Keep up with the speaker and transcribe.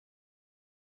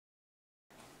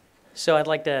So I'd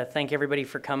like to thank everybody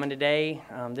for coming today.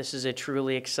 This is a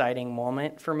truly exciting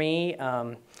moment for me.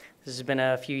 This has been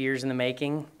a few years in the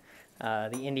making.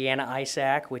 The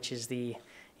IN-ISAC, which is the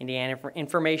Indiana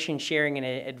Information Sharing and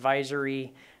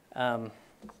Advisory,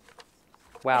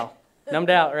 wow, numbed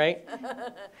out, right?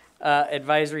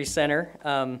 Advisory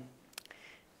Center.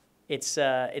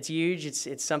 It's huge.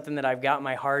 It's something that I've got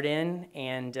my heart in,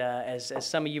 and as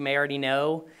some of you may already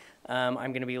know, I'm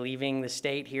going to be leaving the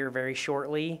state here very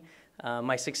shortly.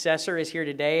 My successor is here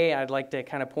today. I'd like to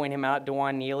kind of point him out,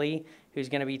 DeJuan Neely, who's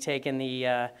going to be taking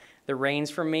the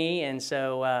reins from me, and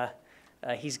so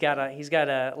he's got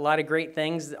a lot of great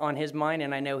things on his mind,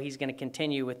 and I know he's going to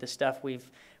continue with the stuff we've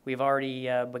already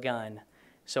begun.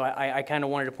 So I kind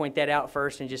of wanted to point that out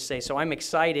first and just say, so I'm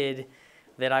excited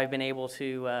that I've been able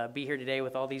to be here today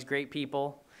with all these great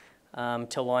people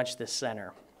to launch this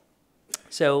center.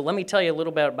 So let me tell you a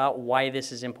little bit about why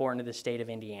this is important to the state of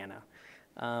Indiana.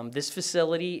 This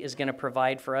facility is going to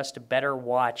provide for us to better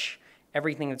watch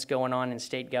everything that's going on in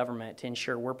state government to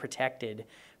ensure we're protected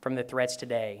from the threats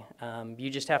today. You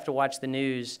just have to watch the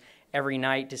news every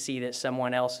night to see that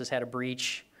someone else has had a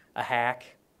breach, a hack,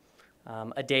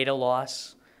 a data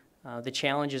loss. The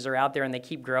challenges are out there and they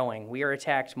keep growing. We are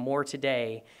attacked more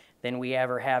today than we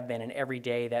ever have been, and every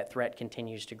day that threat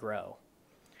continues to grow.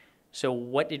 So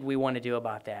what did we want to do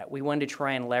about that? We wanted to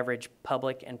try and leverage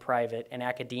public and private and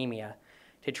academia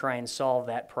to try and solve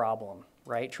that problem,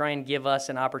 right? Try and give us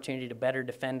an opportunity to better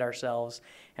defend ourselves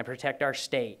and protect our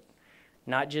state,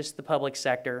 not just the public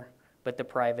sector, but the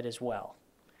private as well.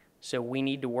 So we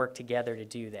need to work together to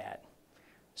do that.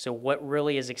 So what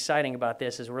really is exciting about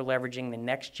this is we're leveraging the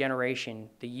next generation,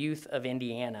 the youth of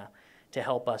Indiana, to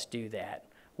help us do that,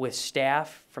 with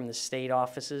staff from the state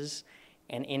offices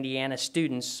and Indiana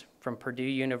students from Purdue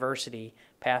University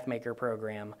Pathmaker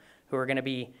program who are going to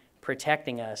be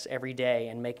protecting us every day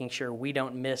and making sure we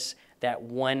don't miss that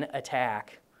one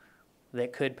attack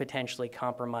that could potentially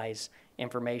compromise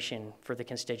information for the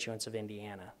constituents of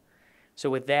Indiana. So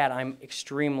with that, I'm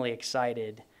extremely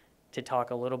excited to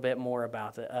talk a little bit more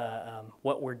about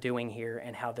what we're doing here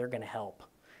and how they're going to help,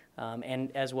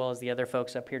 and as well as the other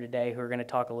folks up here today who are going to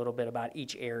talk a little bit about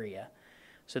each area.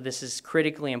 So this is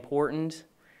critically important.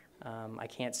 I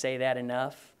can't say that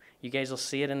enough. You guys will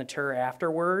see it in the tour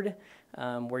afterward,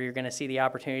 where you're going to see the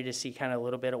opportunity to see kind of a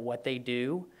little bit of what they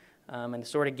do and the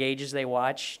sort of gauges they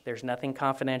watch. There's nothing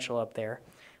confidential up there,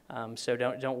 so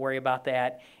don't worry about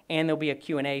that. And there'll be a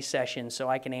Q&A session so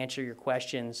I can answer your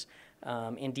questions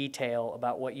in detail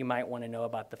about what you might want to know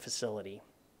about the facility.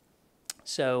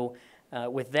 So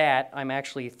with that, I'm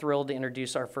actually thrilled to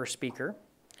introduce our first speaker.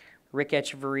 Rick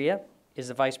Echevarria is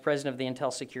the Vice President of the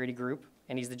Intel Security Group,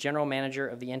 and he's the General Manager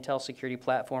of the Intel Security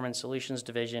Platform and Solutions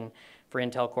Division for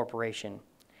Intel Corporation.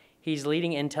 He's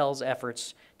leading Intel's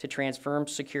efforts to transform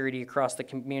security across the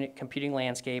computing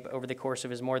landscape over the course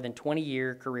of his more than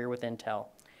 20-year career with Intel.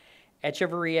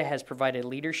 Echevarria has provided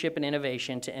leadership and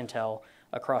innovation to Intel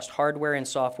across hardware and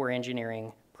software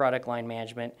engineering, product line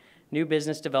management, new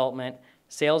business development,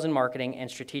 sales and marketing, and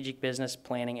strategic business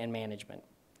planning and management.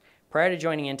 Prior to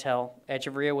joining Intel,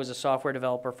 Echevarria was a software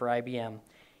developer for IBM.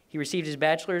 He received his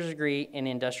bachelor's degree in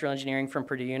industrial engineering from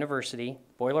Purdue University,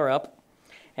 boiler up,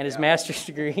 and his master's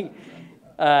degree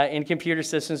in computer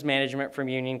systems management from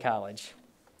Union College.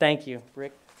 Thank you,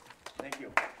 Rick. Thank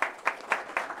you.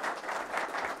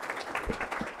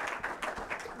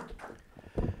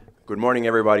 Good morning,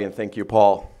 everybody, and thank you,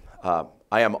 Paul.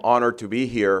 I am honored to be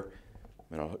here,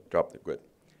 and I'll drop the good,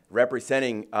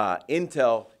 representing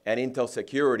Intel and Intel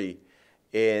Security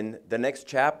in the next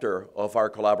chapter of our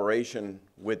collaboration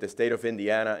with the state of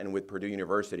Indiana and with Purdue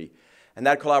University. And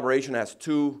that collaboration has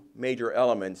two major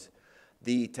elements: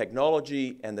 the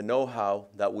technology and the know-how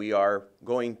that we are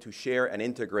going to share and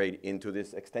integrate into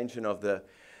this extension of the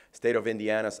state of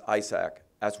Indiana's ISAC,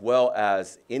 as well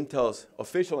as Intel's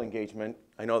official engagement.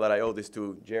 I know that I owe this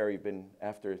to Gerry, been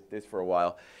after this for a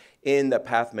while, in the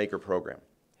Pathmaker program.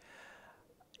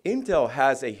 Intel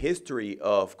has a history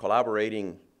of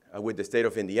collaborating with the state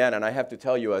of Indiana, and I have to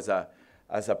tell you, as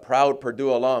a proud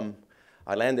Purdue alum,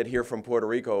 I landed here from Puerto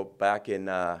Rico back in,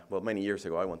 well, many years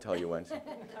ago. I won't tell you when.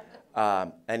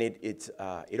 And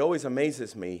it always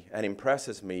amazes me and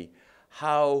impresses me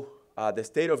how the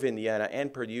state of Indiana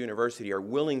and Purdue University are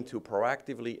willing to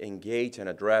proactively engage and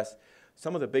address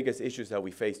some of the biggest issues that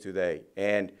we face today.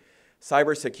 And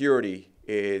cybersecurity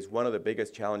is one of the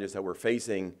biggest challenges that we're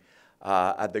facing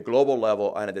at the global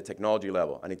level and at the technology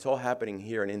level. And it's all happening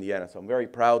here in Indiana. So I'm very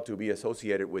proud to be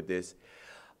associated with this.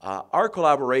 Our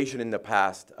collaboration in the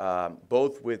past,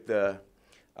 both with the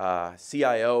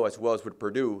CIO as well as with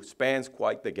Purdue, spans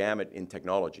quite the gamut in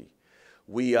technology.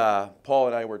 Paul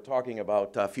and I were talking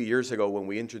about a few years ago when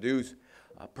we introduced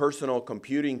personal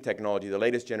computing technology, the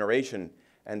latest generation,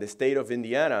 and the state of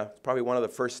Indiana is probably one of the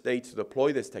first states to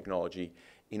deploy this technology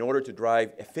in order to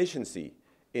drive efficiency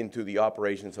into the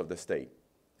operations of the state.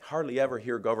 Hardly ever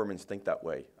hear governments think that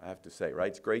way, I have to say, right?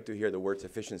 It's great to hear the words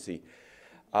efficiency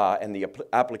and the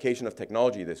application of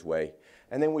technology this way.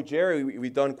 And then with Gerry,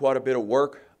 we've done quite a bit of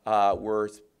work. We're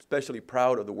especially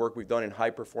proud of the work we've done in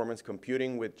high-performance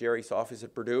computing with Gerry's office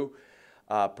at Purdue.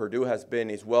 Purdue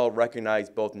is well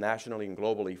recognized both nationally and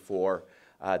globally for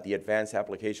the advanced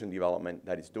application development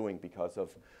that it's doing because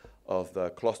of the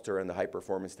cluster and the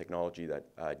high-performance technology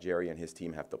that Gerry and his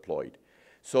team have deployed.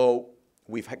 So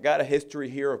we've got a history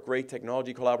here of great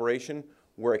technology collaboration.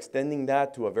 We're extending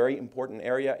that to a very important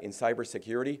area in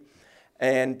cybersecurity.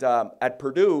 And at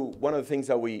Purdue, one of the things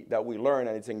that we learn,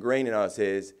 and it's ingrained in us,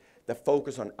 is the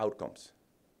focus on outcomes.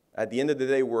 At the end of the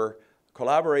day, we're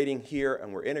collaborating here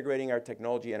and we're integrating our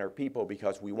technology and our people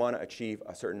because we want to achieve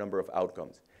a certain number of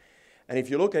outcomes. And if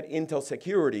you look at Intel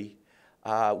security,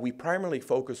 we primarily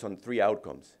focus on 3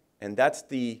 outcomes. And that's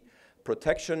the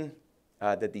protection,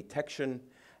 the detection,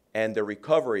 and the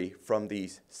recovery from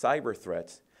these cyber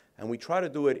threats. And we try to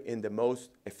do it in the most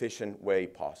efficient way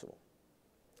possible.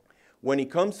 When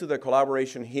it comes to the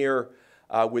collaboration here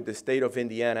with the state of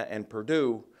Indiana and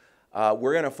Purdue,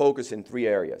 we're going to focus in 3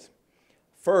 areas.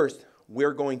 First,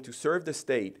 we're going to serve the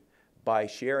state by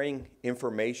sharing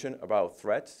information about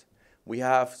threats. We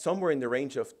have somewhere in the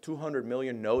range of 200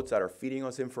 million nodes that are feeding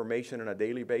us information on a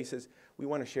daily basis. We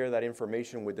want to share that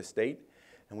information with the state.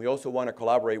 And we also want to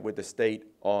collaborate with the state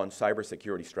on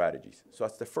cybersecurity strategies. So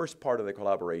that's the first part of the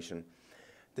collaboration.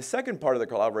 The second part of the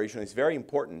collaboration is very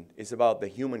important. It's about the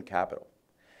human capital.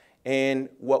 And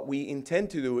what we intend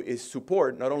to do is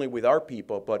support, not only with our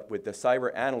people, but with the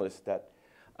cyber analysts that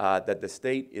the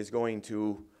state is going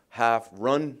to have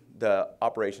run the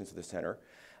operations of the center.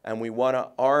 And we want to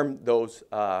arm those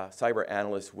cyber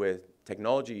analysts with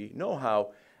technology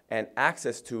know-how and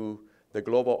access to the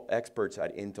global experts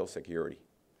at Intel Security.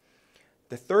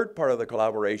 The third part of the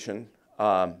collaboration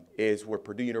is where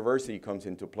Purdue University comes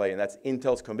into play, and that's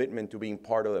Intel's commitment to being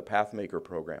part of the Pathmaker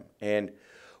program. And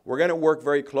we're going to work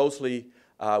very closely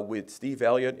with Steve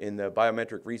Elliott in the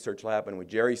Biometric Research Lab and with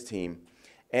Gerry's team.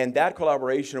 And that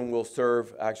collaboration will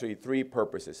serve actually 3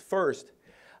 purposes. First,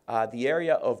 the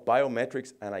area of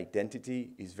biometrics and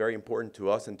identity is very important to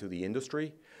us and to the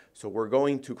industry. So we're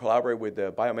going to collaborate with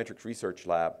the Biometrics Research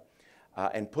Lab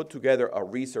and put together a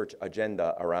research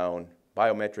agenda around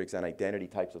biometrics and identity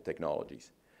types of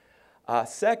technologies.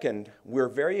 Second, we're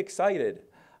very excited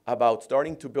about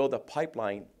starting to build a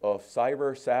pipeline of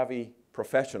cyber-savvy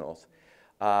professionals.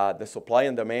 The supply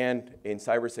and demand in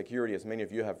cybersecurity, as many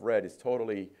of you have read, is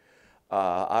totally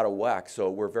out of whack. So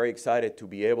we're very excited to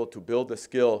be able to build the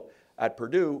skill at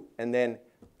Purdue and then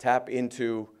tap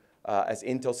into, as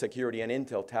Intel Security and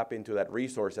Intel, tap into that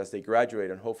resource as they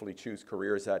graduate and hopefully choose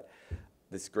careers at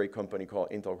this great company called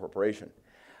Intel Corporation.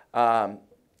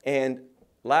 And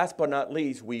last but not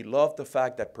least, we love the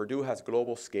fact that Purdue has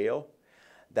global scale,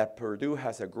 that Purdue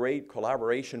has a great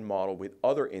collaboration model with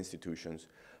other institutions.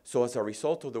 So as a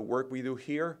result of the work we do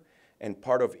here and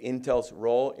part of Intel's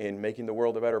role in making the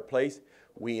world a better place,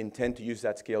 we intend to use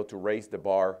that scale to raise the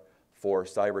bar for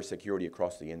cybersecurity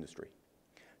across the industry.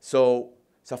 So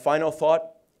as a final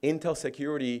thought, Intel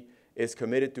Security is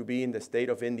committed to being the state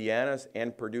of Indiana's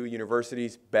and Purdue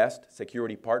University's best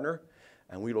security partner.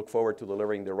 And we look forward to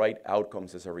delivering the right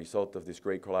outcomes as a result of this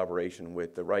great collaboration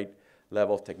with the right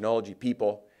level of technology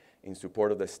people in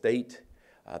support of the state,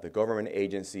 the government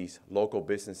agencies, local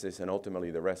businesses, and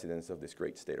ultimately the residents of this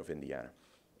great state of Indiana.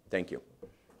 Thank you.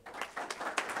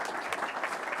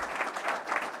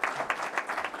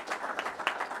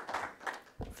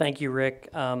 Thank you, Rick.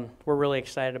 We're really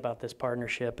excited about this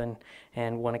partnership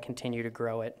and want to continue to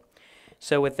grow it.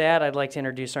 So with that, I'd like to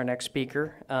introduce our next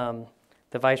speaker,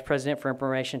 the Vice President for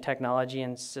Information Technology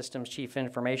and Systems Chief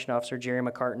Information Officer, Gerry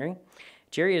McCartney.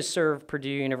 Gerry has served Purdue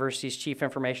University's Chief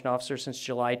Information Officer since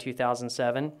July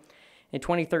 2007. In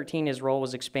 2013, his role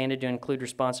was expanded to include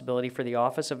responsibility for the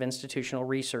Office of Institutional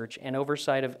Research and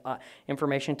oversight of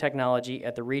information technology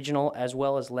at the regional as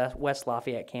well as West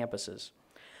Lafayette campuses.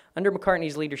 Under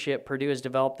McCartney's leadership, Purdue has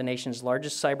developed the nation's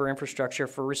largest cyber infrastructure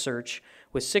for research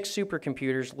with 6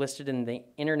 supercomputers listed in the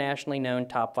internationally known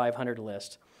top 500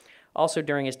 list. Also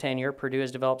during his tenure, Purdue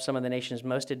has developed some of the nation's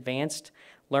most advanced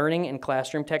learning and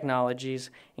classroom technologies,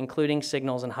 including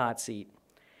Signals and Hot Seat.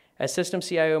 As System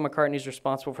CIO, McCartney is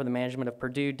responsible for the management of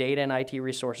Purdue data and IT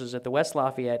resources at the West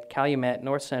Lafayette, Calumet,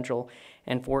 North Central,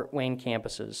 and Fort Wayne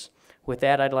campuses. With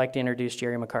that, I'd like to introduce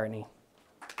Gerry McCartney.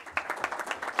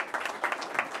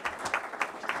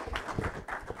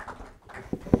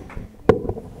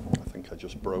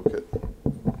 just broke it.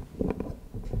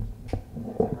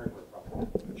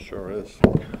 It sure is.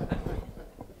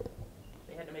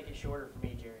 They had to make it shorter for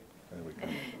me, Gerry. There we go.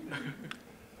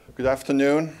 Good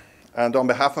afternoon, and on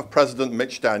behalf of President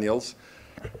Mitch Daniels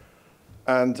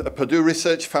and Purdue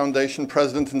Research Foundation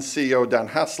President and CEO Dan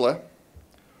Hassler,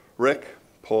 Rick,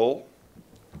 Paul,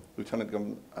 Lieutenant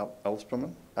Governor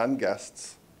Ellspermann, and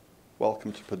guests,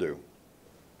 welcome to Purdue.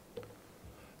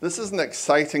 This is an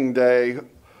exciting day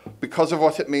because of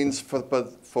what it means for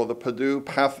the Purdue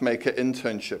Pathmaker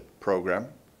internship program,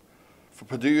 for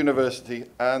Purdue University,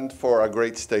 and for our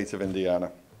great state of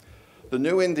Indiana. The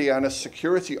new Indiana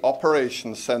Security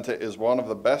Operations Center is one of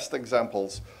the best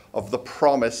examples of the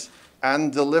promise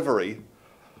and delivery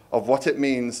of what it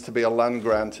means to be a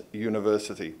land-grant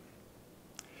university.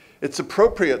 It's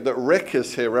appropriate that Rick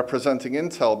is here representing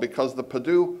Intel because the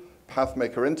Purdue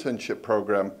Pathmaker internship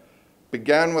program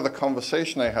began with a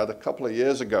conversation I had a couple of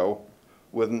years ago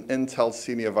with an Intel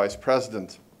senior vice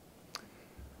president.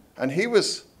 And he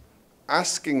was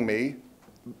asking me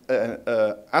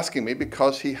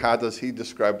because he had, as he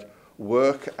described,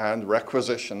 work and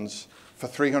requisitions for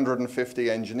 350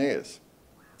 engineers.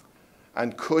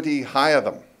 And could he hire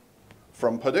them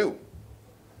from Purdue?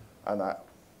 And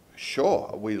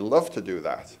sure, we'd love to do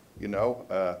that. You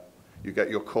know, you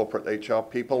get your corporate HR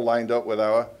people lined up with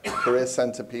our career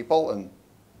center people, and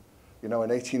you know, in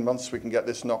 18 months we can get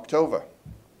this knocked over.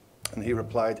 And he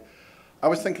replied, I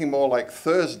was thinking more like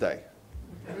Thursday.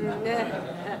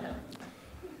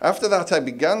 After that, I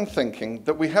began thinking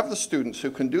that we have the students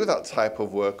who can do that type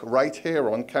of work right here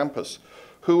on campus,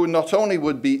 who not only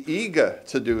would be eager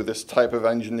to do this type of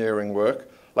engineering work,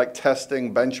 like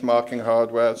testing, benchmarking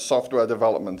hardware, software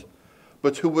development,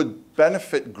 but who would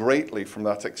benefit greatly from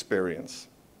that experience.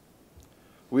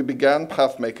 We began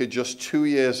Pathmaker just 2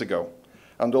 years ago,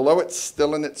 and although it's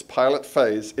still in its pilot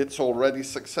phase, it's already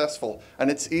successful,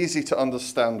 and it's easy to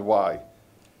understand why.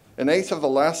 In 8 of the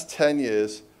last 10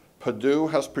 years, Purdue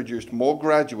has produced more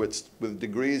graduates with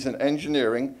degrees in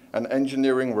engineering and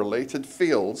engineering-related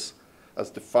fields, as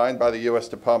defined by the US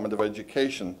Department of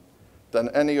Education, than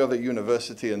any other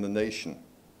university in the nation.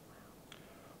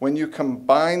 When you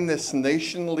combine this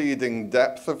nation-leading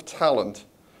depth of talent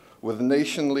with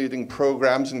nation-leading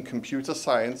programs in computer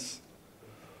science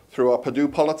through our Purdue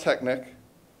Polytechnic,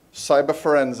 cyber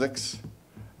forensics,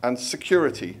 and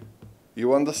security,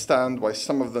 you understand why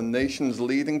some of the nation's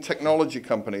leading technology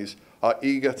companies are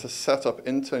eager to set up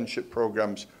internship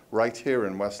programs right here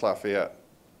in West Lafayette.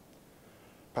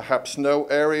 Perhaps no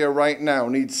area right now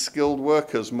needs skilled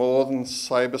workers more than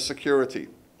cybersecurity.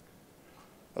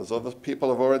 As other people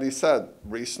have already said,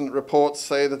 recent reports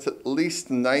say that at least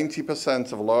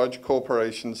 90% of large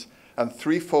corporations and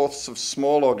 3/4 of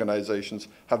small organizations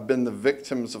have been the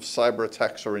victims of cyber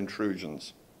attacks or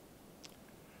intrusions.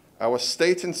 Our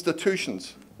state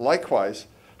institutions, likewise,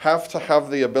 have to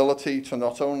have the ability to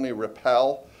not only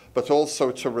repel, but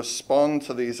also to respond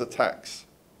to these attacks.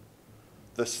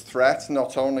 This threat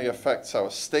not only affects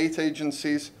our state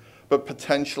agencies, but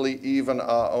potentially even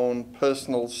our own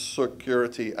personal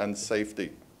security and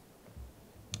safety.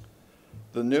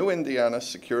 The new Indiana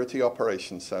Security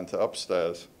Operations Center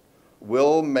upstairs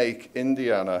will make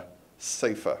Indiana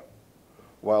safer,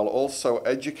 while also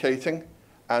educating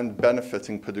and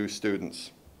benefiting Purdue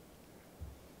students.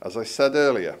 As I said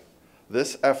earlier,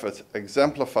 this effort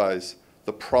exemplifies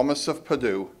the promise of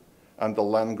Purdue and the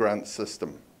land-grant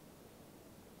system.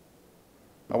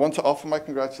 I want to offer my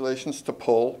congratulations to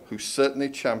Paul, who certainly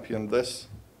championed this,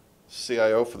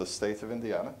 CIO for the state of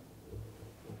Indiana,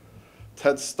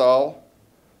 Ted Stahl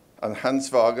and Hans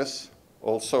Vargas,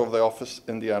 also of the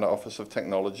Indiana Office of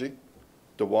Technology,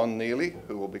 DeJuan Neely,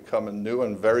 who will become a new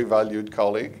and very valued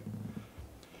colleague,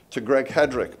 to Greg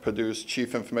Hedrick, Purdue's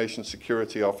Chief Information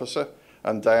Security Officer,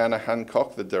 and Diana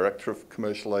Hancock, the Director of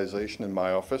Commercialization in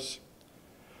my office,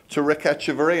 to Rick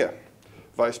Echevarria,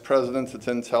 Vice President at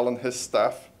Intel, and his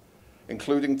staff,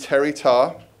 including Terry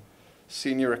Tarr,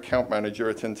 Senior Account Manager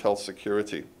at Intel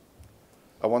Security.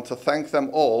 I want to thank them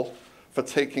all for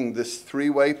taking this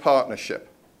three-way partnership,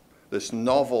 this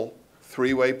novel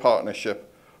three-way partnership,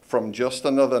 from just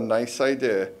another nice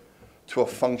idea to a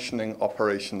functioning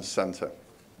operations center.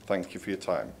 Thank you for your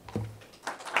time.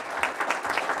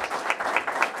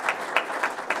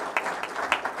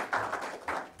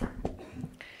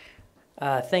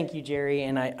 Thank you, Gerry,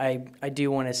 and I do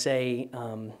want to say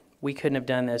we couldn't have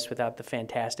done this without the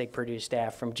fantastic Purdue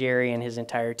staff, from Gerry and his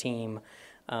entire team.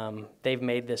 They've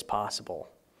made this possible.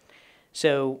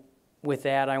 So with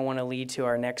that, I want to lead to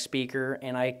our next speaker,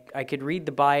 and I could read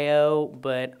the bio,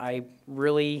 but I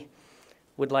really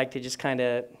would like to just kind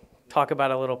of talk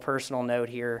about a little personal note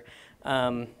here.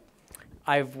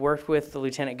 I've worked with the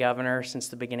Lieutenant Governor since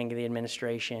the beginning of the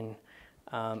administration,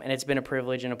 and it's been a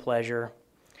privilege and a pleasure.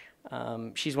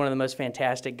 She's one of the most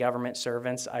fantastic government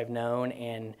servants I've known,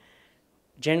 and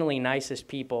generally nicest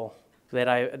people that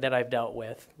I've dealt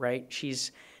with, right?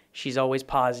 She's always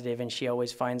positive, and she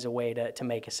always finds a way to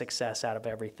make a success out of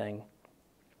everything.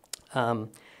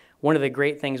 One of the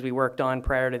great things we worked on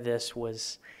prior to this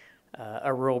was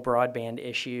a rural broadband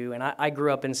issue, and I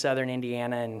grew up in southern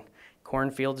Indiana, and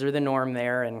cornfields are the norm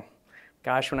there, and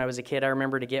gosh, when I was a kid, I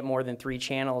remember to get more than 3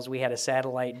 channels, we had a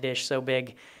satellite dish so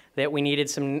big that we needed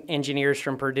some engineers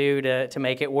from Purdue to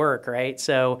make it work, right?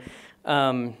 So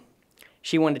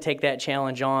she wanted to take that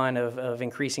challenge on of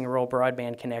increasing rural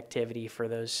broadband connectivity for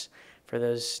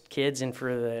those kids and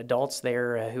for the adults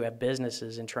there who have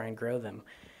businesses and try and grow them.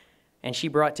 And she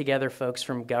brought together folks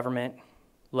from government,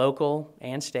 local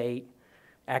and state,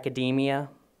 academia,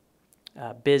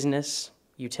 business,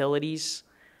 utilities,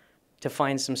 to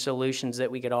find some solutions that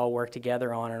we could all work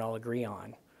together on and all agree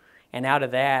on. And out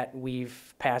of that,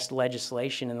 we've passed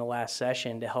legislation in the last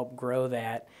session to help grow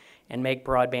that and make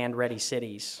broadband-ready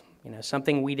cities,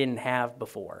 something we didn't have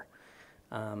before.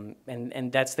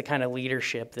 And that's the kind of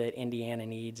leadership that Indiana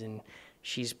needs, and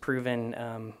she's proven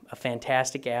a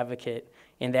fantastic advocate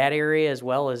in that area as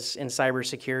well as in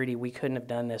cybersecurity. We couldn't have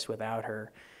done this without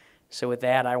her. So with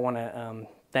that, I want to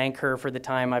thank her for the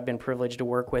time I've been privileged to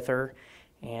work with her,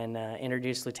 and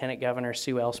introduce Lieutenant Governor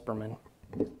Sue Ellspermann.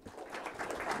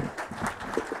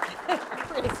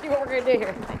 Ready to see what we're going to do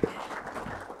here.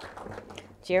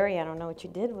 Gerry, I don't know what you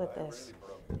did with this.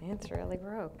 It's really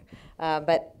broke.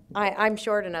 But I'm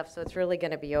short enough, so it's really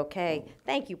going to be okay.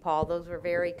 Thank you, Paul. Those were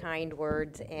very kind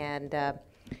words. And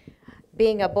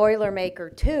being a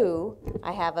Boilermaker, too,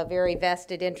 I have a very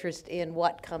vested interest in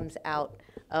what comes out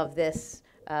of this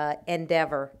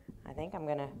endeavor. I think I'm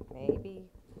going to maybe...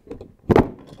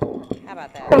 How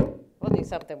about that? We'll do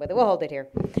something with it. We'll hold it here.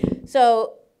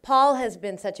 So Paul has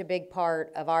been such a big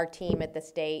part of our team at the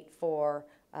state for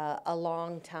a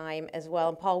long time as well.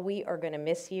 And Paul, we are going to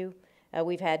miss you.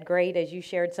 We've had great, as you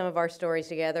shared some of our stories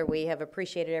together, we have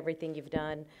appreciated everything you've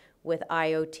done with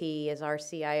IoT as our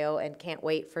CIO, and can't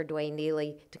wait for Dwayne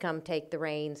Neely to come take the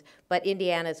reins. But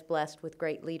Indiana's blessed with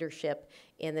great leadership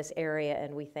in this area,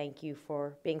 and we thank you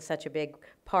for being such a big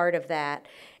part of that.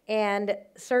 And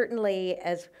certainly,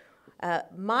 as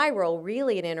my role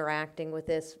really in interacting with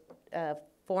this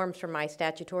forms from my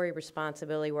statutory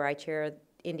responsibility, where I chair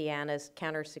Indiana's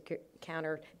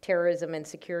Counterterrorism and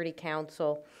Security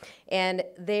Council. And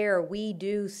there we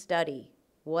do study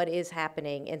what is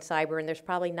happening in cyber, and there's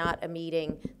probably not a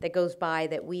meeting that goes by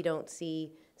that we don't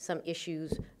see some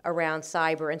issues around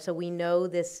cyber. And so we know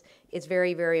this is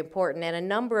very, very important. And a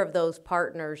number of those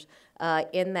partners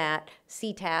in that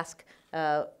CTASC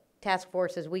task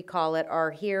force, as we call it,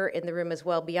 are here in the room as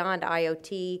well. Beyond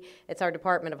IoT, it's our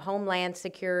Department of Homeland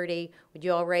Security. Would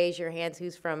you all raise your hands?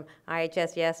 Who's from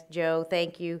IHS? Yes, Joe,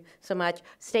 thank you so much.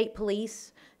 State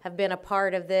police have been a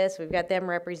part of this. We've got them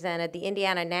represented. The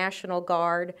Indiana National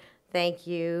Guard, thank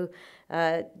you,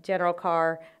 General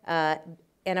Carr.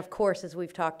 And of course, as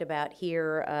we've talked about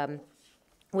here,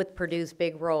 with Purdue's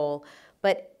big role.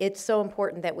 But it's so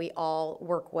important that we all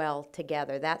work well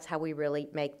together. That's how we really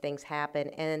make things happen.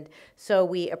 And so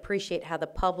we appreciate how the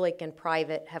public and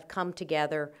private have come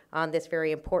together on this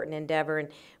very important endeavor. And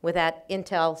without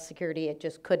Intel security, it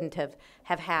just couldn't have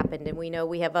happened. And we know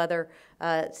we have other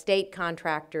state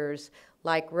contractors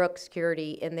like Rook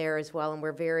Security in there as well, and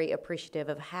we're very appreciative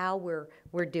of how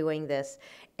we're doing this.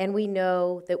 And we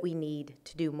know that we need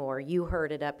to do more. You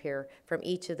heard it up here from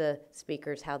each of the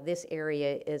speakers, how this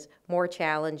area is more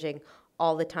challenging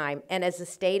all the time. And as the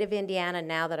state of Indiana,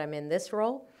 now that I'm in this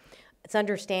role, it's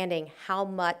understanding how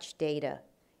much data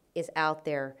is out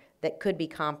there that could be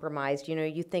compromised. You know,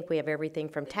 you think we have everything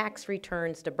from tax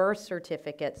returns to birth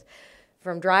certificates,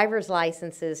 from driver's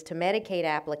licenses to Medicaid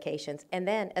applications. And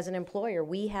then as an employer,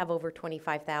 we have over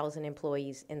 25,000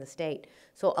 employees in the state.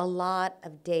 So a lot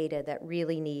of data that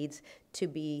really needs to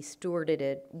be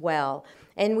stewarded well.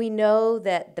 And we know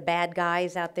that the bad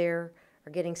guys out there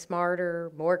are getting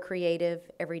smarter, more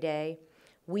creative every day.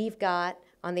 We've got,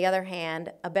 on the other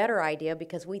hand, a better idea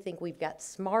because we think we've got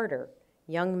smarter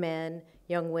young men,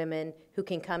 young women who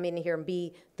can come in here and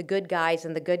be the good guys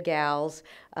and the good gals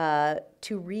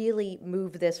to really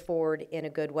move this forward in a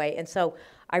good way. And so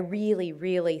I really,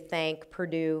 really thank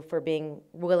Purdue for being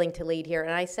willing to lead here.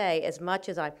 And I say, as much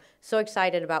as I'm so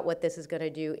excited about what this is going to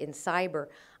do in cyber,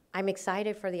 I'm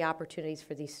excited for the opportunities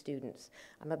for these students.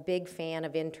 I'm a big fan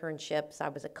of internships. I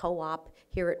was a co-op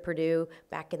here at Purdue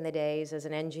back in the days as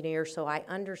an engineer, so I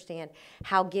understand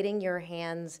how getting your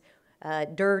hands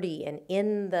dirty and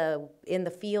in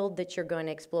the field that you're going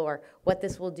to explore, what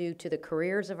this will do to the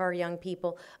careers of our young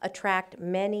people, attract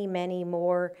many, many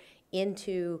more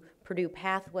into Purdue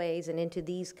pathways and into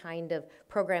these kind of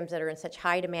programs that are in such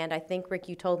high demand. I think, Rick,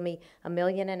 you told me 1.5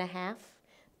 million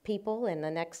people in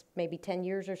the next maybe 10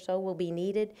 years or so will be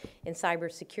needed in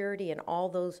cybersecurity and all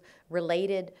those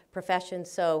related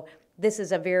professions. So this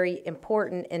is a very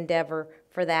important endeavor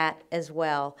for that as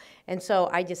well. And so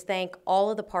I just thank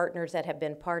all of the partners that have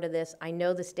been part of this. I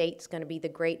know the state's going to be the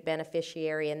great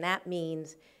beneficiary, and that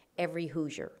means every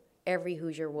Hoosier. Every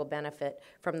Hoosier will benefit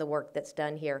from the work that's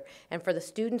done here. And for the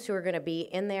students who are going to be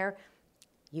in there,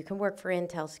 you can work for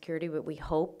Intel Security, but we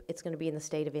hope it's going to be in the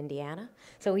state of Indiana.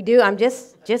 So we do. I'm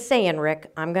just saying, Rick.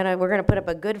 We're gonna put up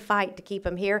a good fight to keep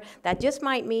them here. That just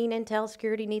might mean Intel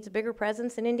Security needs a bigger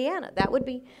presence in Indiana. That would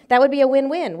be a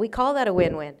win-win. We call that a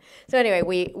win-win. So anyway,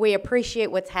 we appreciate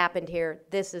what's happened here.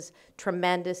 This is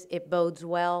tremendous. It bodes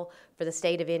well for the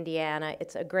state of Indiana.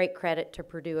 It's a great credit to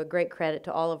Purdue, a great credit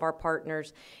to all of our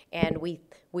partners, and we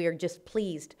are just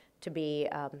pleased to be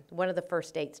one of the first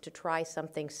states to try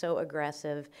something so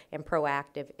aggressive and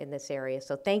proactive in this area.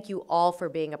 So thank you all for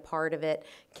being a part of it.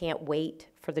 Can't wait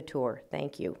for the tour.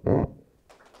 Thank you.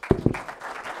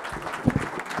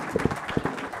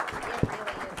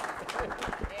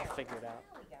 Figure it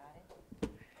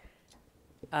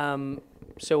out.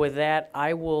 So with that,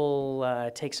 I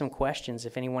will take some questions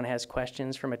if anyone has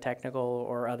questions from a technical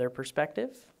or other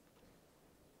perspective.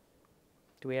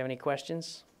 Do we have any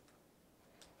questions?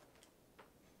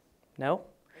 No?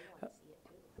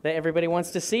 Everybody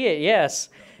wants to see it, yes.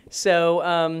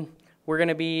 So we're going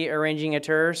to be arranging a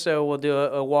tour, so we'll do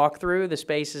a walkthrough. The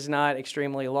space is not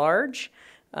extremely large,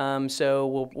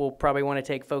 so we'll probably want to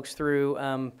take folks through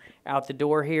out the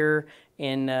door here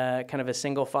in kind of a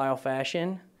single file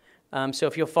fashion. So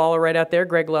if you'll follow right out there,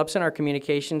 Greg Lupson, our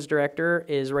communications director,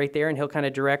 is right there, and he'll kind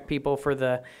of direct people for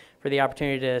the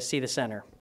opportunity to see the center.